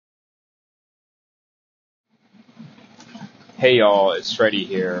Hey y'all, it's Fretty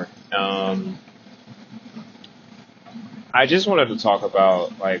here. I just wanted to talk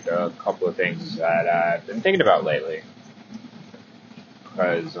about like a couple of things that I've been thinking about lately.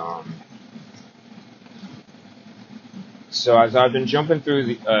 Because so as I've been jumping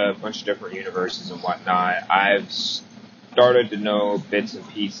through a bunch of different universes and whatnot, I've started to know bits and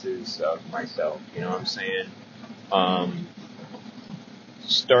pieces of myself. You know what I'm saying? Um,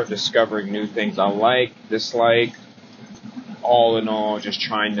 start discovering new things I like, dislike. All in all, just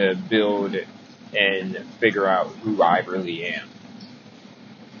trying to build and figure out who I really am.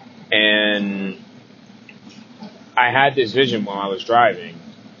 And I had this vision while I was driving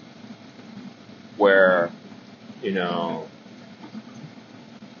where, you know,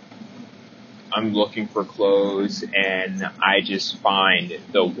 I'm looking for clothes and I just find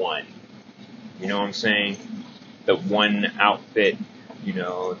the one. You know what I'm saying? The one outfit,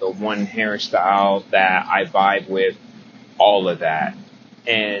 the one hairstyle that I vibe with, all of that.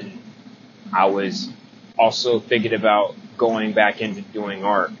 And I was also thinking about going back into doing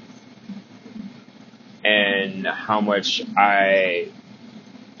art and how much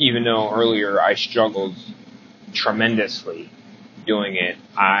even though earlier I struggled tremendously doing it,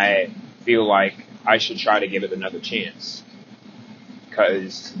 I feel like I should try to give it another chance.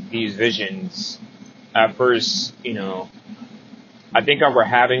 Because these visions, at first, I think I were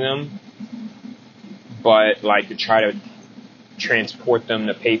having them, but like to try to transport them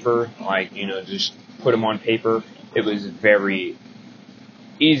to paper, just put them on paper, it was very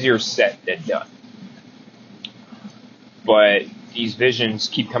easier said than done. But these visions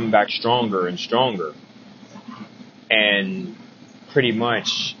keep coming back stronger and stronger. And pretty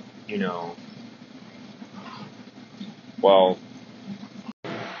much, well,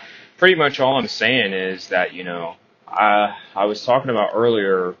 pretty much all I'm saying is that, I was talking about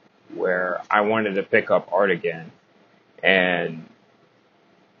earlier where I wanted to pick up art again. And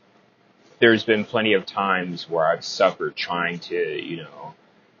there's been plenty of times where I've suffered trying to,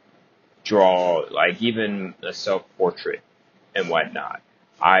 draw, like even a self-portrait and whatnot.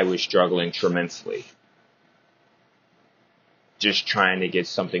 I was struggling tremendously, just trying to get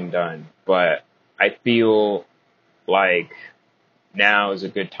something done. But I feel like now is a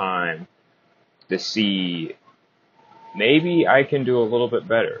good time to see maybe I can do a little bit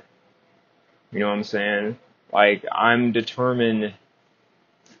better. You know what I'm saying? Like, I'm determined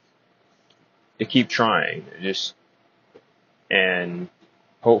to keep trying, and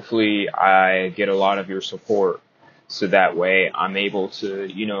hopefully I get a lot of your support so that way I'm able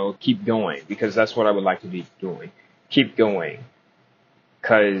to, keep going, because that's what I would like to be doing. Keep going.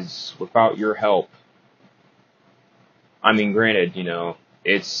 Because without your help, I mean, granted,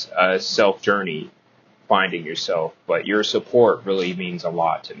 it's a self journey finding yourself, but your support really means a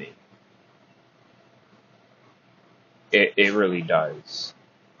lot to me. It really does.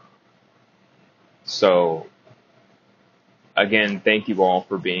 So, again, thank you all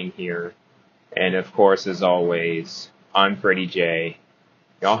for being here. And of course, as always, I'm Fretty J.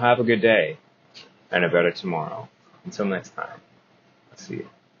 Y'all have a good day and a better tomorrow. Until next time, I'll see you.